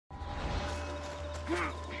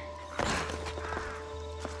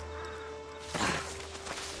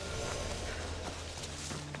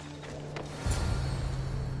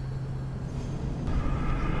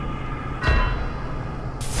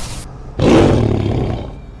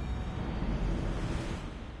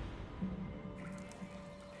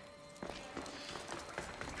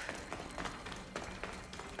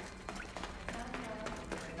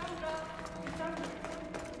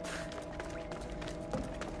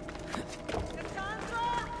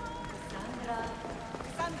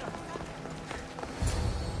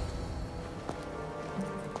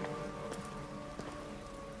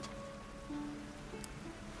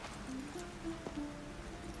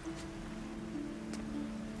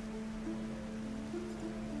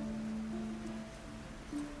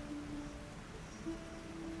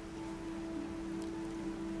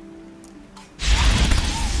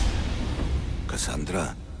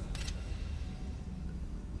Cassandra,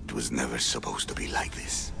 it was never supposed to be like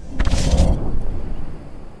this.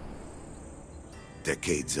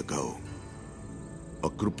 Decades ago, a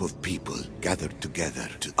group of people gathered together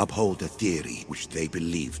to uphold a theory which they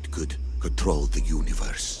believed could control the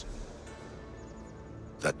universe.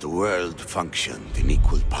 That the world functioned in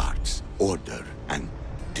equal parts, order and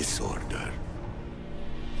disorder.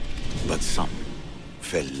 But some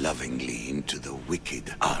fell lovingly into the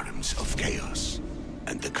wicked arms of chaos,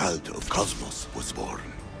 and the cult of Cosmos was born.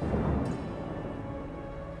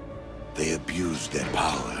 They abused their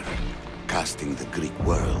power, casting the Greek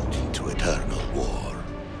world into eternal war.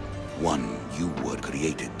 One you were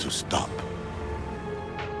created to stop.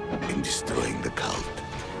 In destroying the cult,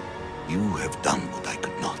 you have done what I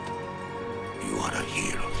could not. You are a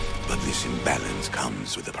hero, but this imbalance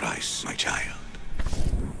comes with a price, my child.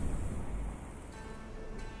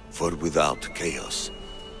 For without chaos,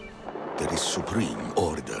 there is supreme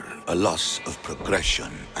order, a loss of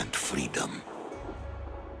progression and freedom.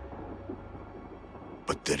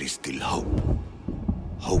 But there is still hope.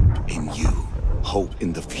 Hope in you. Hope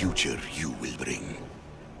in the future you will bring.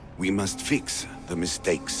 We must fix the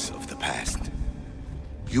mistakes of the past.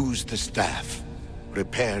 Use the staff.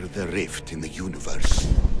 Repair the rift in the universe.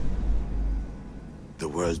 The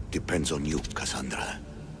world depends on you, Cassandra.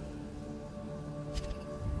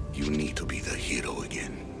 You need to be the hero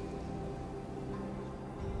again.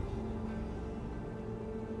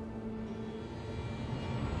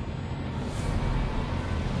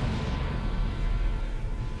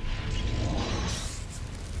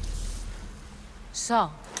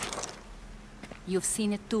 So, you've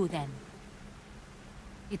seen it too then.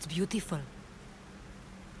 It's beautiful,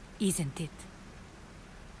 isn't it?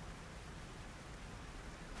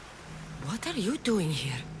 What are you doing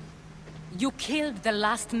here? You killed the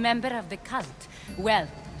last member of the cult. Well,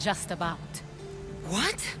 just about.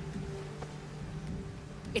 What?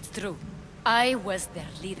 It's true. I was their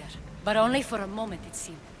leader, but only for a moment it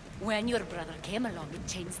seemed. When your brother came along, it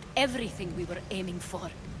changed everything we were aiming for.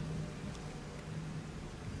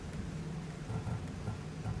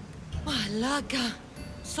 Malaga,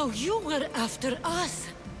 so you were after us?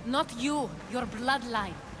 Not you, your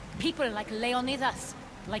bloodline. People like Leonidas,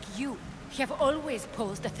 like you, have always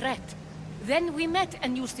posed a threat. Then we met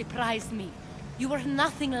and you surprised me. You were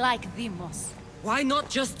nothing like Deimos. Why not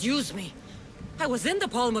just use me? I was in the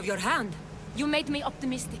palm of your hand. You made me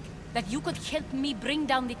optimistic that you could help me bring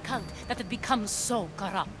down the cult that had become so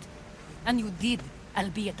corrupt. And you did,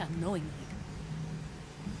 albeit unknowingly.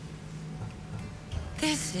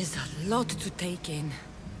 This is a lot to take in.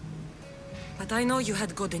 But I know you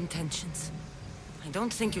had good intentions. I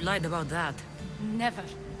don't think you lied about that. Never.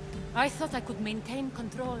 I thought I could maintain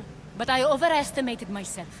control, but I overestimated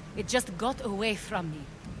myself. It just got away from me.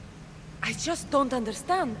 I just don't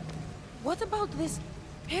understand. What about this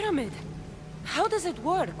pyramid? How does it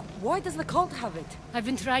work? Why does the cult have it? I've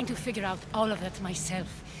been trying to figure out all of that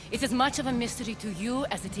myself. It's as much of a mystery to you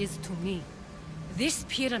as it is to me. This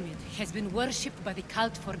pyramid has been worshipped by the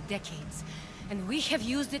cult for decades, and we have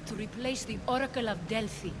used it to replace the Oracle of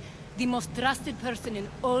Delphi, the most trusted person in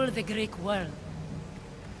all the Greek world.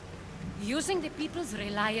 Using the people's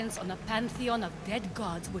reliance on a pantheon of dead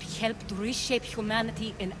gods would help to reshape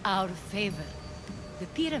humanity in our favor. The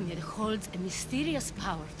pyramid holds a mysterious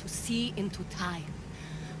power to see into time,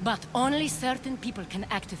 but only certain people can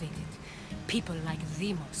activate it. People like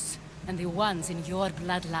Deimos, and the ones in your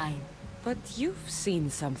bloodline. But you've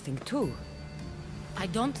seen something too. I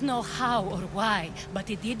don't know how or why,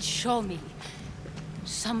 but it did show me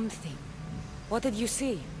something. What did you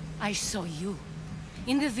see? I saw you.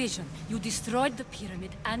 In the vision, you destroyed the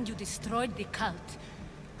pyramid and you destroyed the cult.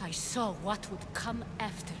 I saw what would come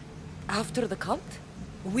after. After the cult?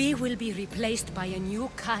 We will be replaced by a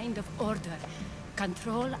new kind of order.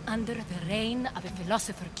 Control under the reign of a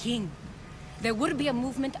philosopher king. There would be a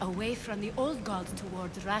movement away from the old gods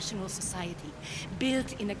towards rational society,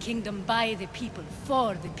 built in a kingdom by the people,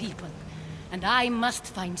 for the people. And I must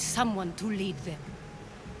find someone to lead them.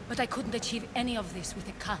 But I couldn't achieve any of this with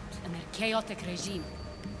the cult and their chaotic regime.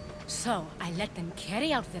 So I let them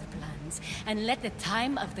carry out their plans, and let the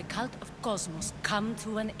time of the cult of Cosmos come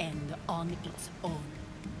to an end on its own.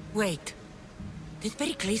 Wait. Did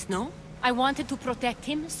Pericles know? I wanted to protect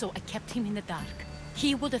him, so I kept him in the dark.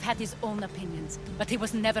 He would have had his own opinions, but he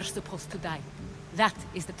was never supposed to die. That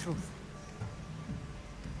is the truth.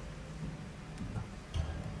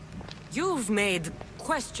 You've made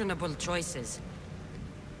questionable choices.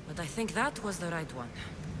 But I think that was the right one.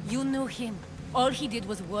 You knew him. All he did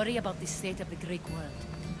was worry about the state of the Greek world.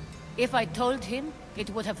 If I told him, it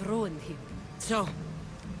would have ruined him. So,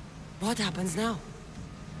 what happens now?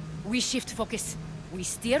 We shift focus. We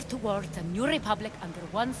steer towards a new republic under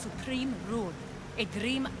one supreme rule. A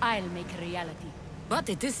dream I'll make a reality. But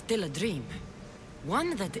it is still a dream.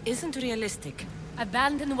 One that isn't realistic.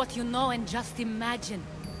 Abandon what you know and just imagine.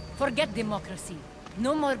 Forget democracy.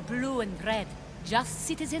 No more blue and red. Just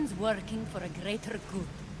citizens working for a greater good.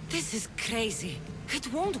 This is crazy.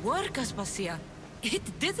 It won't work, Aspasia.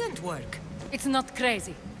 It didn't work. It's not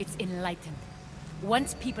crazy. It's enlightened.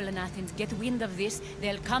 Once people in Athens get wind of this,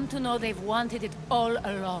 they'll come to know they've wanted it all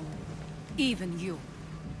along. Even you.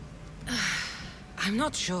 I'm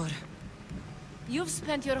not sure. You've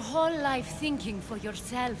spent your whole life thinking for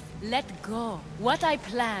yourself. Let go. What I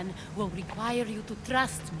plan will require you to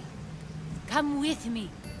trust me. Come with me.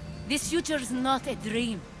 This future's not a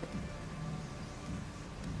dream.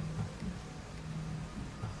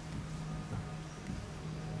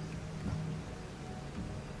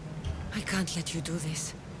 I can't let you do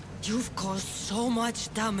this. You've caused so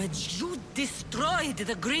much damage. You destroyed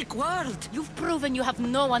the Greek world. You've proven you have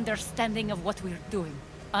no understanding of what we're doing.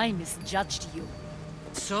 I misjudged you.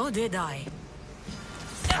 So did I.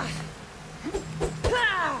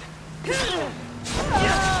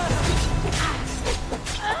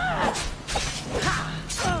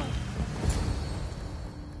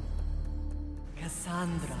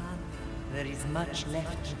 Cassandra, there is much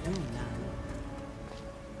left to do now.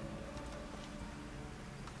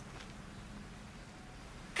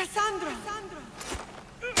 Cassandra!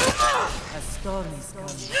 A storm is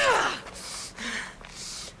coming.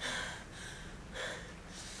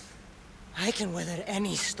 I can weather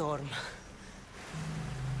any storm.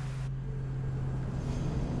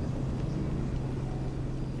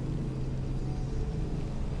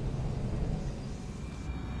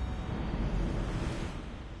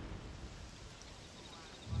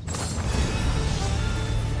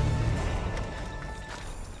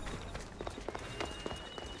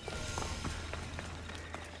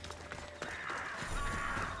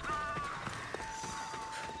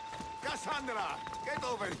 Cassandra! Get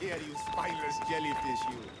over here, you spineless jellyfish,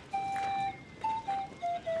 you!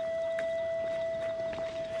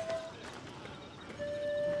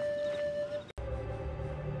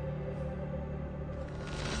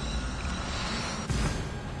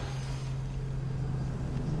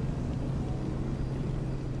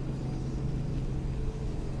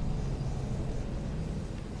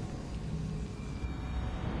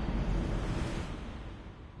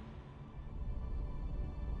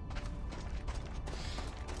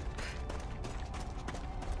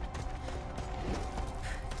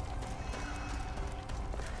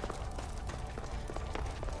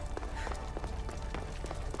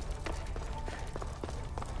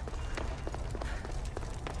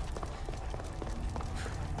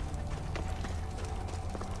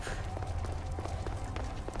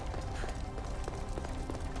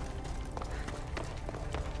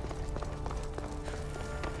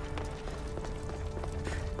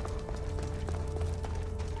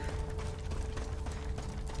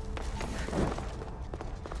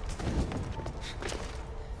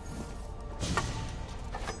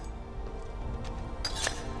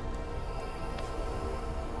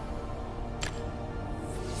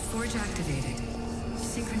 Forge activated.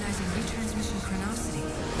 Synchronizing retransmission chronicity.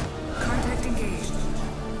 Contact engaged.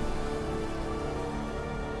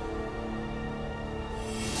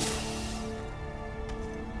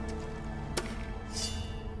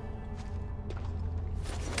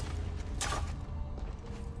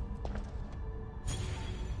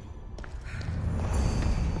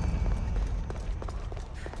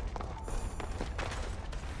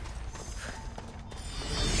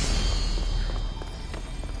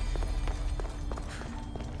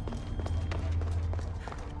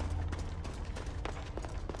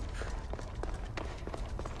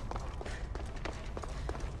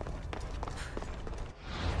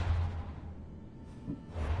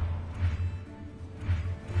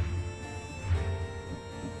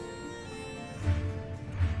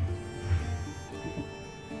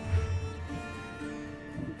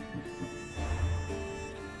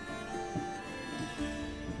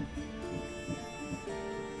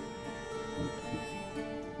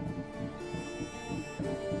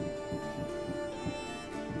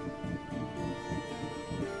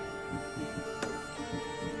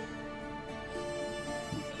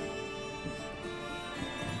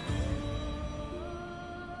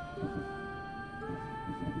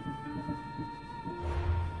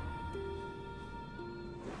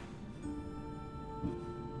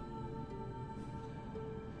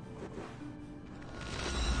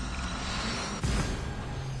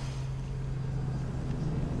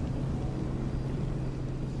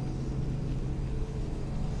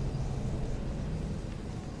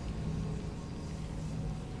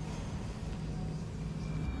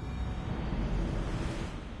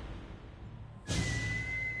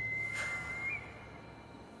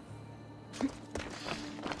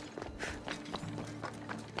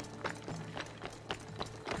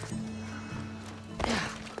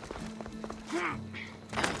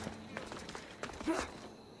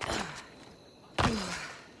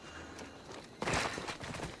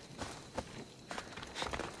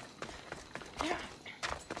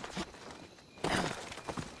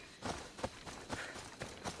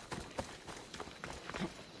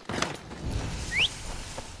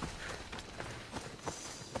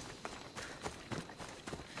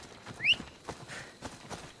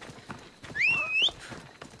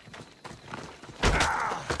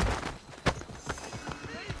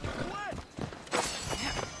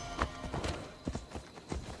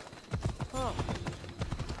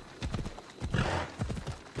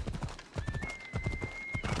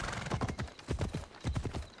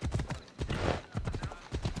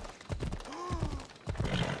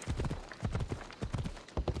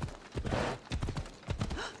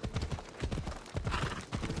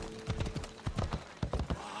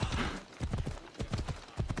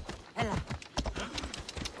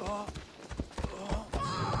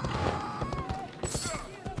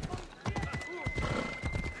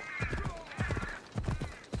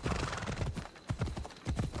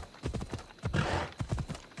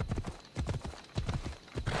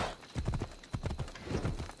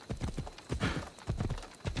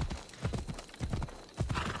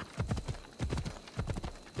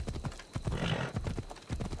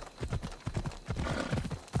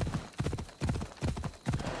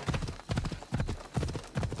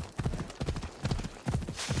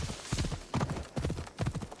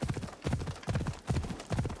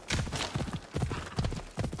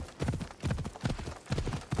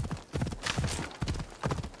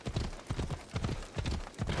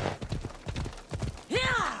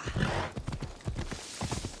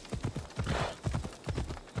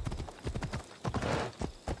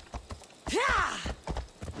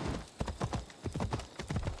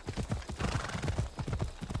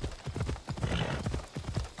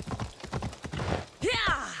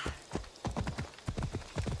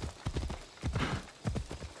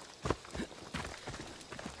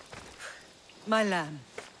 My lamb,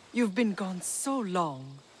 you've been gone so long.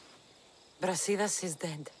 Brasidas is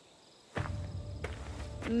dead.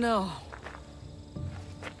 No.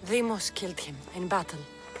 Deimos killed him in battle.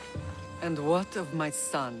 And what of my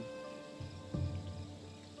son?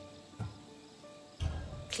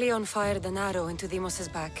 Cleon fired an arrow into Deimos'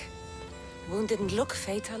 back. Wound didn't look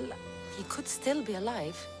fatal. He could still be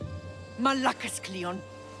alive. Malakas, Cleon.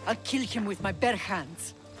 I'll kill him with my bare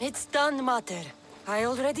hands. It's done, Mater. I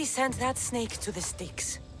already sent that snake to the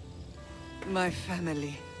Styx. My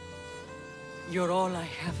family. You're all I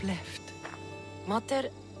have left. Mater,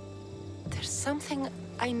 there's something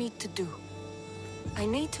I need to do. I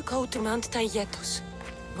need to go to Mount Tayetos,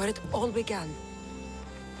 where it all began.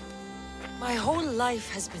 My whole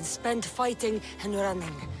life has been spent fighting and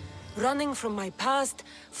running. Running from my past,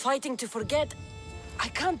 fighting to forget. I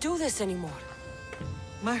can't do this anymore.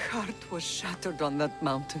 My heart was shattered on that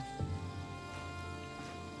mountain.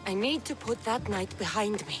 I need to put that night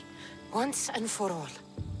behind me, once and for all.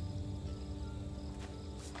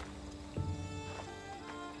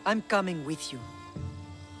 I'm coming with you.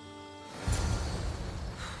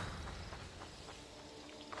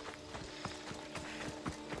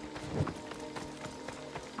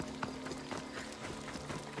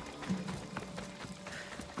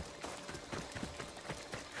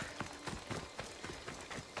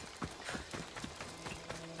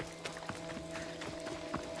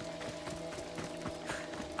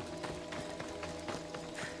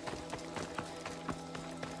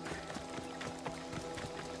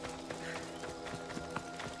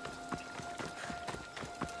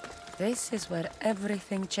 This is where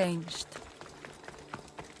everything changed.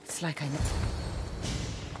 It's like I know.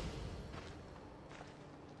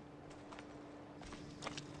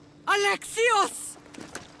 Alexios!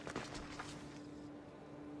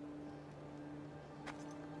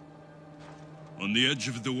 On the edge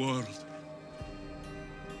of the world,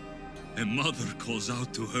 a mother calls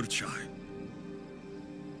out to her child.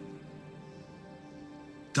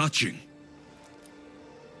 Touching.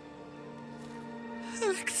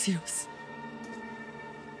 Alexios.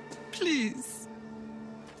 Please.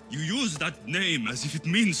 You use that name as if it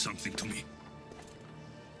means something to me.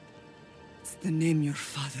 It's the name your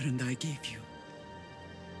father and I gave you.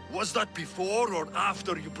 Was that before or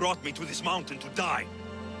after you brought me to this mountain to die?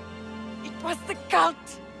 It was the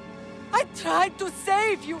cult! I tried to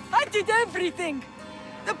save you! I did everything!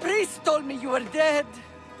 The priest told me you were dead!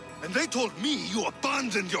 And they told me you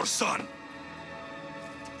abandoned your son!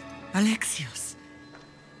 Alexios,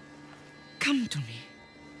 come to me.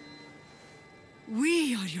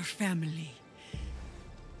 We are your family.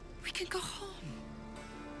 We can go home.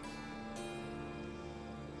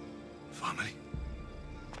 Family?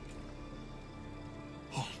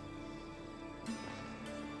 Home?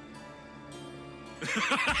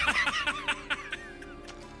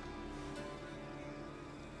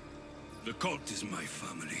 The cult is my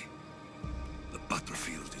family. The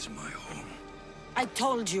battlefield is my home. I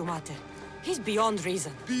told you, Mater. He's beyond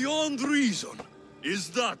reason. Beyond reason?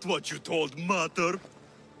 Is that what you told Mother?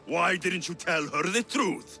 Why didn't you tell her the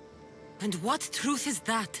truth? And what truth is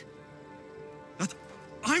that? That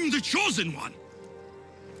I'm the chosen one!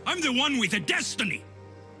 I'm the one with a destiny!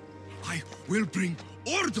 I will bring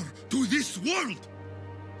order to this world!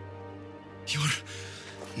 You're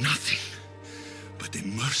nothing but a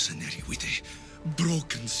mercenary with a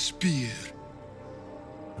broken spear.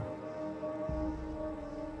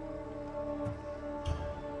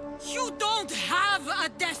 You don't have a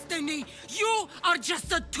destiny! You are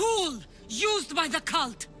just a tool used by the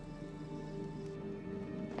cult!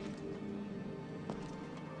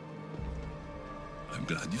 I'm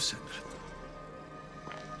glad you said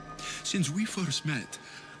that. Since we first met,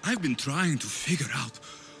 I've been trying to figure out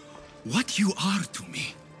what you are to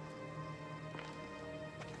me.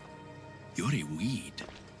 You're a weed,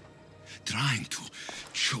 trying to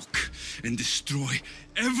choke and destroy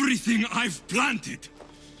everything I've planted.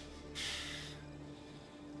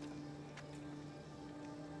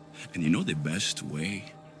 And you know the best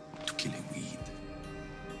way to kill a weed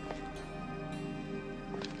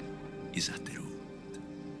is at the root.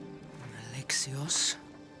 Alexios?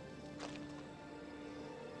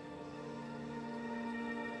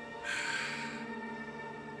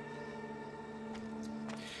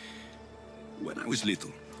 When I was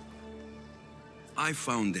little, I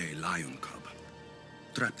found a lion cub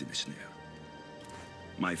trapped in a snare.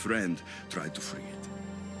 My friend tried to free it.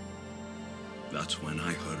 That's when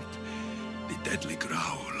I heard the deadly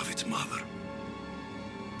growl of its mother.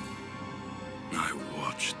 I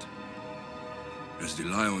watched as the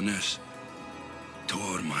lioness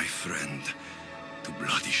tore my friend to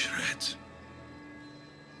bloody shreds.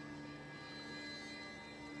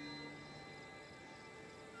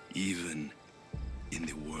 even in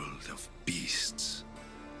the world of beasts.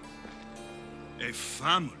 A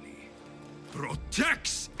family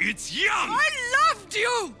protects its young! I loved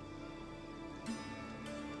you!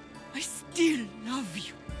 I still love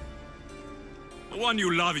you. The one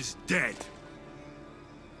you love is dead.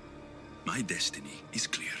 My destiny is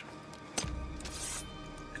clear.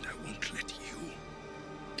 And I won't let you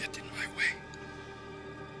get in my way.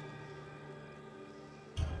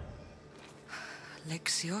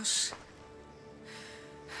 Alexios,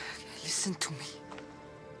 listen to me.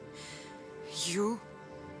 You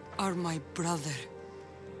are my brother.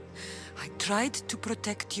 I tried to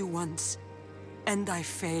protect you once, and I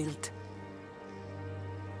failed.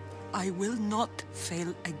 I will not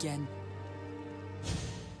fail again.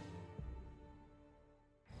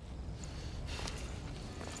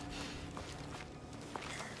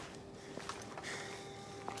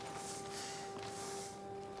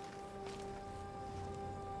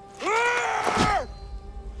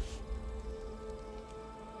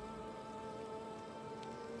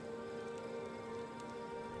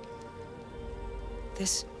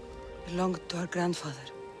 This belonged to our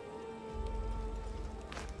grandfather.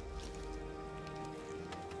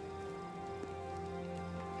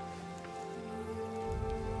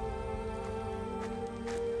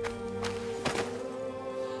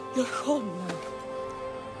 You're home now.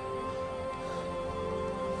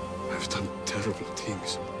 I've done terrible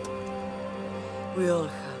things. We all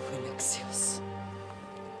have, Alexios.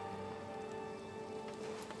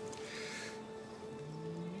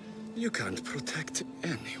 You can't protect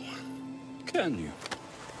anyone, can you?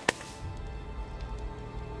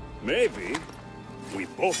 Maybe we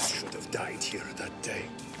both should have died here that day.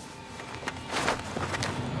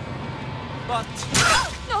 But...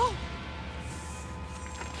 No!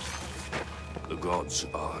 the gods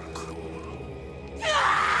are cruel.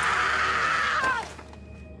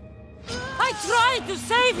 I tried to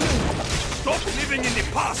save you! Stop living in the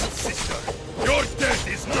past, sister! Your death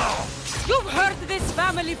is now! You've hurt this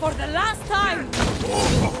family for the last time!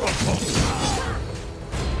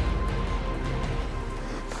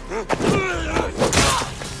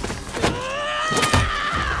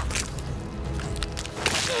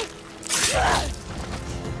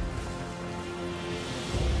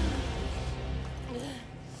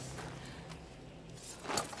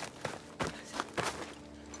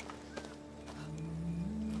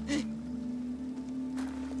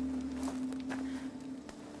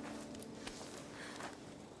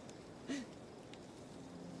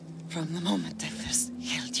 From the moment I first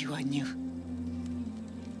held you, I knew.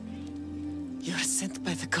 You are sent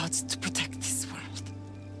by the gods to protect this world.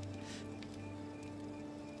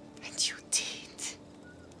 And you did.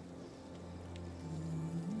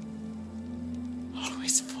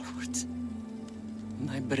 Always forward,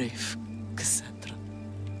 my brave Cassandra.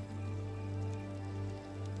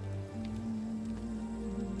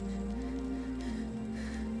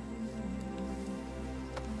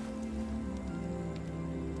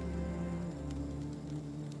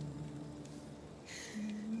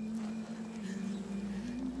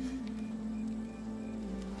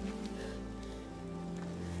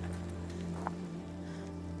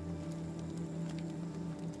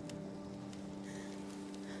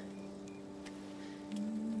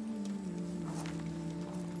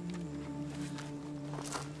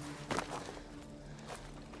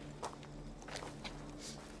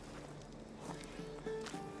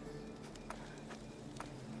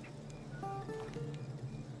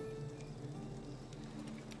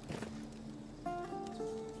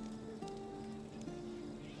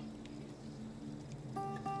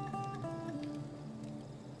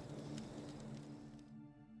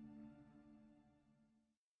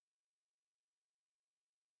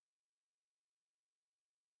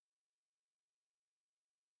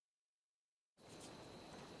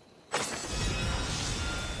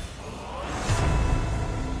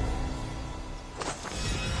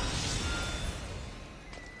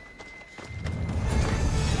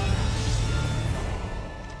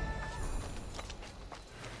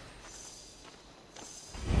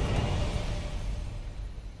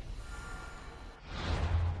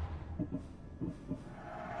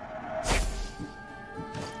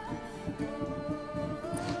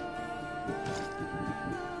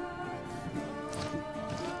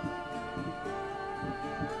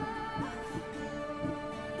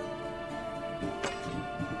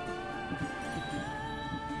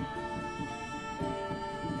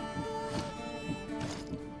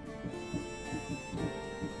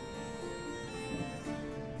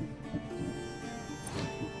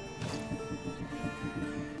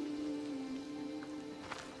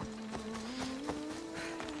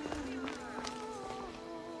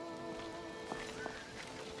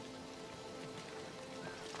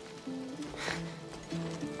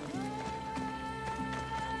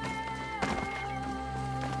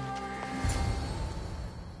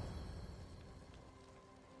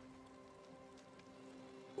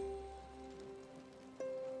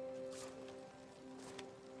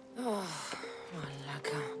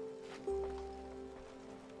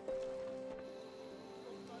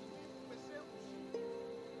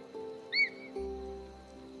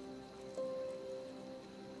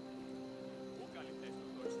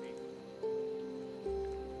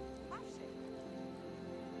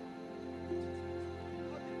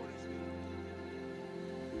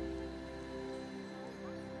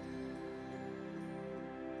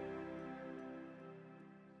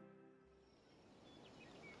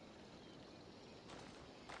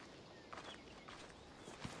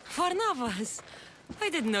 for Navas. I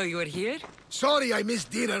didn't know you were here. Sorry I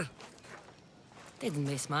missed dinner. Didn't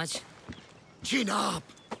miss much. Chin up.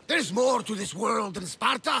 There's more to this world than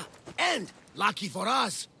Sparta. And, lucky for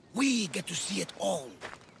us, we get to see it all.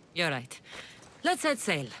 You're right. Let's set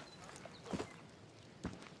sail.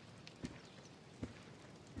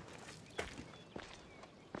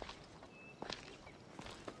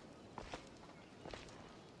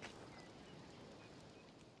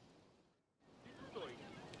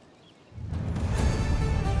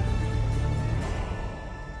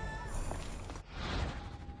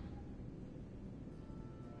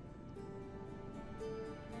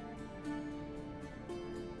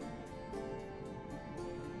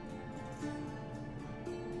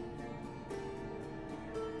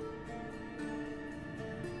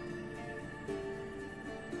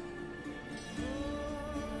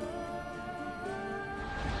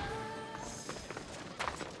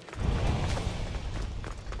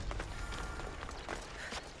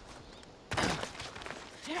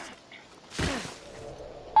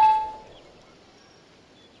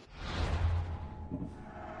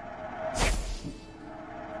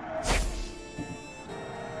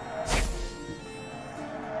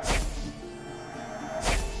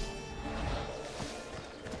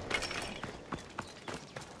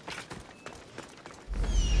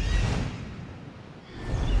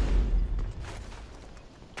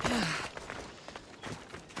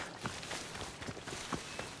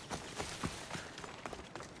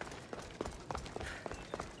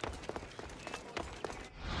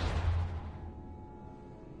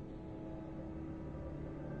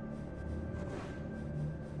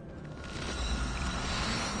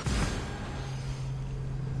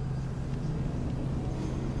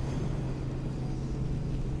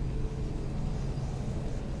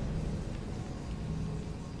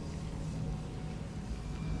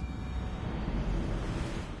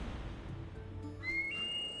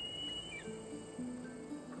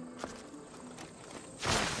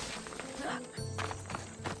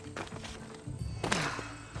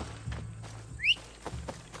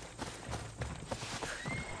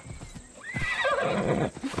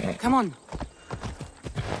 Come on.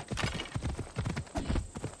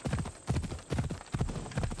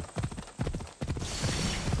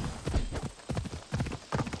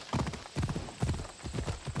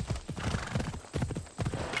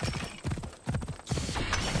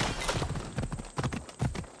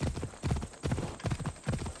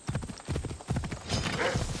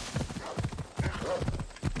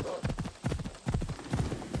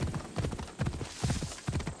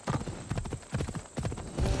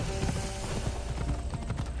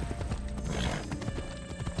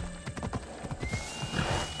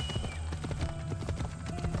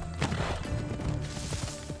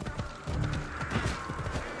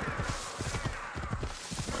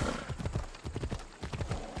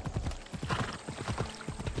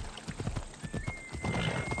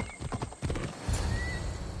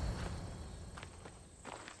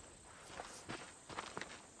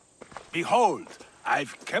 Behold,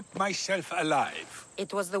 I've kept myself alive.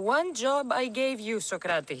 It was the one job I gave you,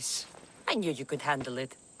 Socrates. I knew you could handle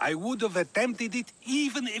it. I would have attempted it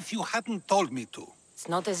even if you hadn't told me to. It's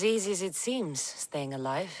not as easy as it seems, staying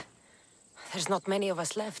alive. There's not many of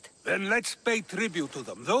us left. Then let's pay tribute to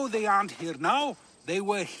them. Though they aren't here now, they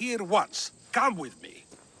were here once. Come with me.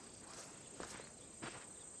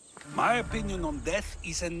 My opinion on death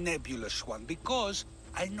is a nebulous one, because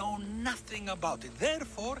I know nothing about it.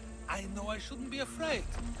 Therefore, I know I shouldn't be afraid.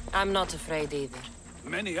 I'm not afraid either.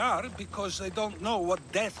 Many are, because they don't know what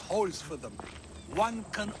death holds for them. One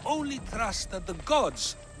can only trust that the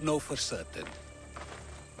gods know for certain.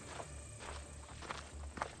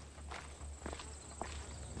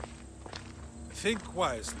 Think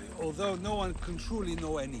wisely, although no one can truly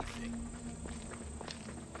know anything.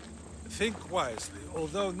 Think wisely,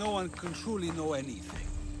 although no one can truly know anything.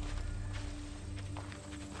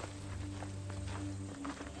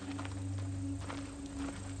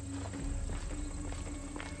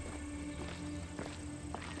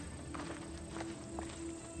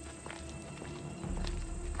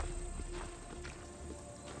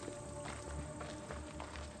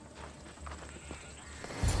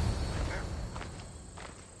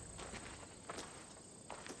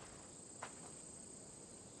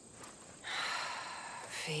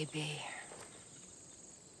 Phoebe.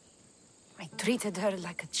 I treated her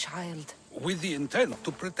like a child. With the intent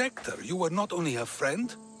to protect her, you were not only her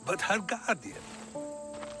friend, but her guardian.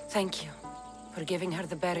 Thank you for giving her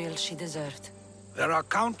the burial she deserved. There are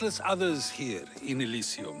countless others here in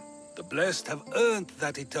Elysium. The blessed have earned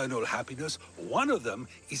that eternal happiness. One of them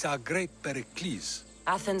is our great Pericles.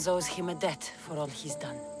 Athens owes him a debt for all he's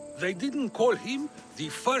done. They didn't call him the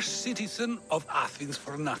first citizen of Athens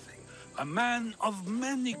for nothing. A man of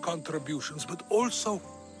many contributions, but also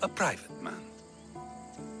a private man.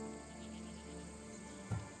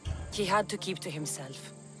 He had to keep to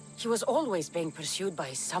himself. He was always being pursued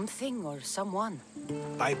by something or someone.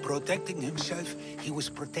 By protecting himself, he was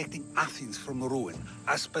protecting Athens from ruin.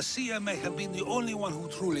 Aspasia may have been the only one who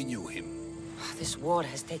truly knew him. This war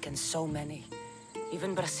has taken so many.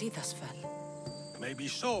 Even Brasidas fell. Maybe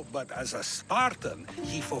so, but as a Spartan,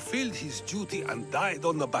 he fulfilled his duty and died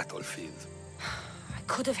on the battlefield. I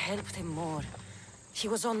could have helped him more. He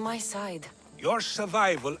was on my side. Your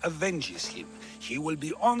survival avenges him. He will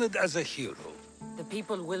be honored as a hero. The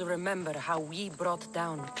people will remember how we brought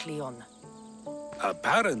down Cleon.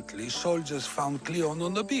 Apparently, soldiers found Cleon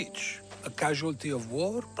on the beach. A casualty of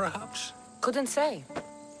war, perhaps? Couldn't say.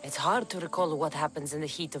 It's hard to recall what happens in the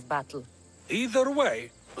heat of battle. Either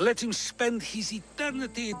way, let him spend his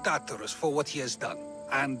eternity in Tartarus for what he has done.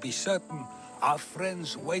 And be certain, our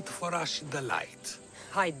friends wait for us in the light.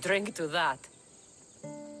 I drink to that.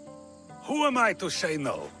 Who am I to say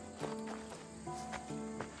no?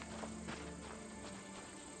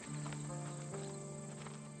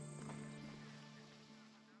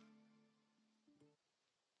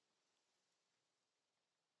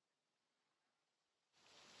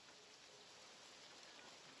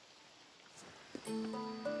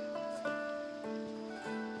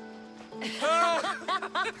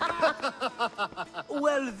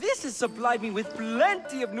 Well, this has supplied me with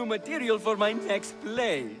plenty of new material for my next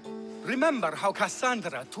play. Remember how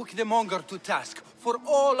Cassandra took the Monger to task for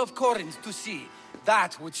all of Corinth to see?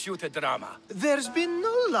 That would shoot a drama. There's been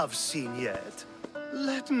no love scene yet.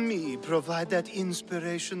 Let me provide that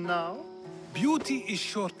inspiration now. Beauty is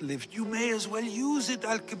short-lived. You may as well use it,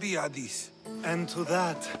 Alcibiades. And to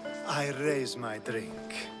that, I raise my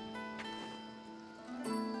drink.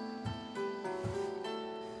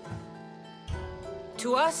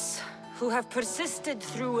 To us, who have persisted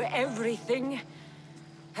through everything,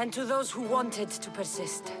 and to those who wanted to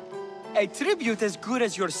persist. A tribute as good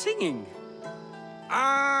as your singing.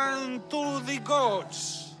 And to the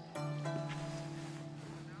gods.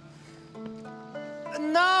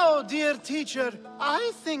 Now, dear teacher,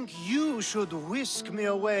 I think you should whisk me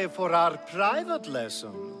away for our private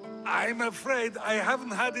lesson. I'm afraid I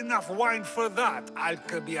haven't had enough wine for that,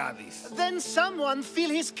 Alcibiades. Then someone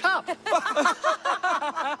fill his cup.